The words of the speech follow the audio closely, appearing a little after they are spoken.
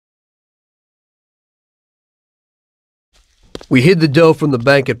We hid the dough from the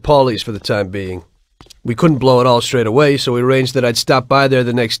bank at Paulie's for the time being. We couldn't blow it all straight away, so we arranged that I'd stop by there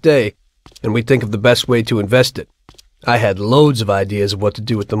the next day, and we'd think of the best way to invest it. I had loads of ideas of what to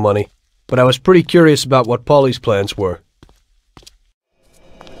do with the money, but I was pretty curious about what Paulie's plans were.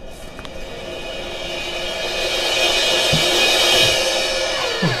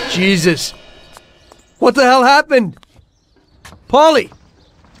 Oh, Jesus! What the hell happened? Paulie!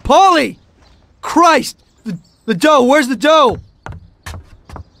 Paulie! Christ! The dough! Where's the dough?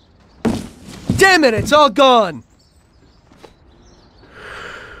 Damn it! It's all gone!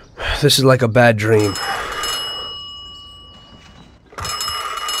 This is like a bad dream.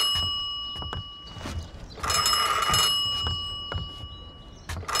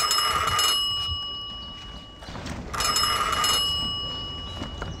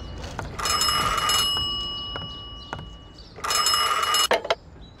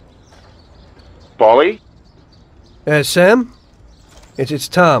 Paulie? Sam? It's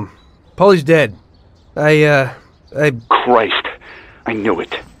Tom. Paulie's dead. Christ, I knew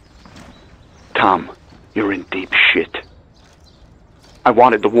it. Tom, you're in deep shit. I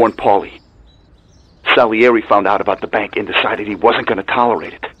wanted to warn Paulie. Salieri found out about the bank and decided he wasn't going to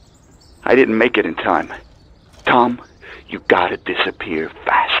tolerate it. I didn't make it in time. Tom, you gotta disappear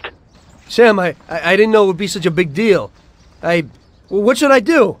fast. Sam, I didn't know it would be such a big deal. What should I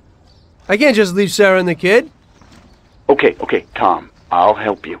do? I can't just leave Sarah and the kid. Okay, Tom, I'll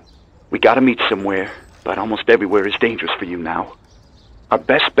help you. We gotta meet somewhere, but almost everywhere is dangerous for you now. Our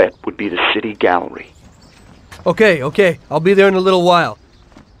best bet would be the city gallery. Okay, I'll be there in a little while.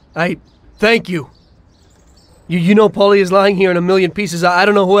 Thank you. You know Paulie is lying here in a million pieces. I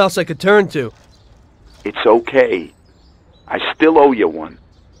don't know who else I could turn to. It's okay. I still owe you one.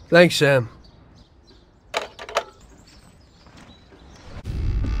 Thanks, Sam.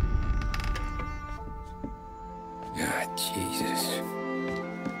 Jesus.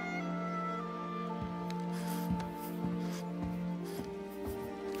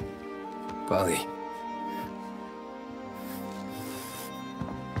 Paulie.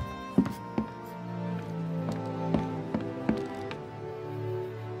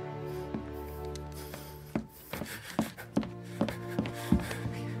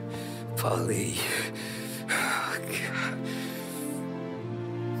 Paulie. Oh, God.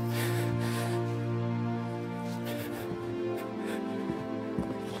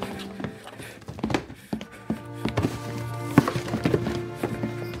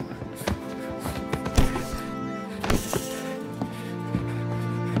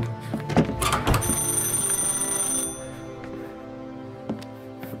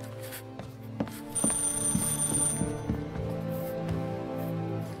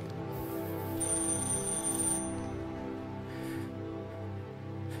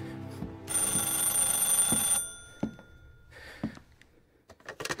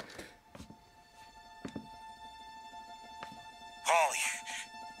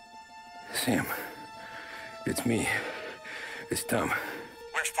 Sam, it's me. It's Tom.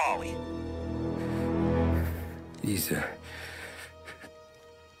 Where's Paulie? He's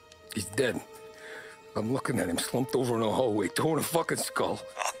dead. I'm looking at him slumped over in a hallway, torn a fucking skull.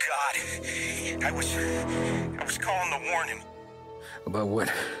 Oh, God. I was calling to warn him. About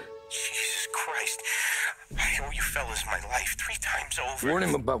what? Jesus Christ. I owe you fellas my life 3 times over. Warn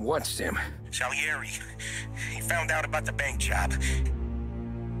him about what, Sam? Salieri. He found out about the bank job.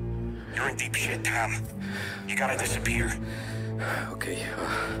 You're in deep shit, Tom. You gotta disappear. Okay.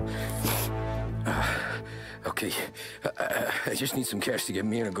 Okay. I just need some cash to get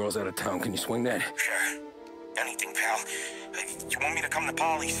me and the girls out of town. Can you swing that? Sure. Anything, pal. You want me to come to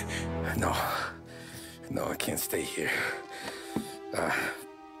Paulie's? No, I can't stay here.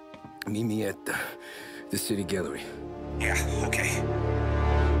 Meet me at the city gallery. Yeah, okay.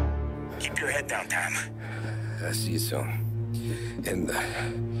 Keep your head down, Tom. I'll see you soon. And,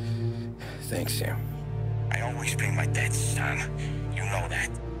 thanks, Sam. I always pay my debts, Tom. You know that.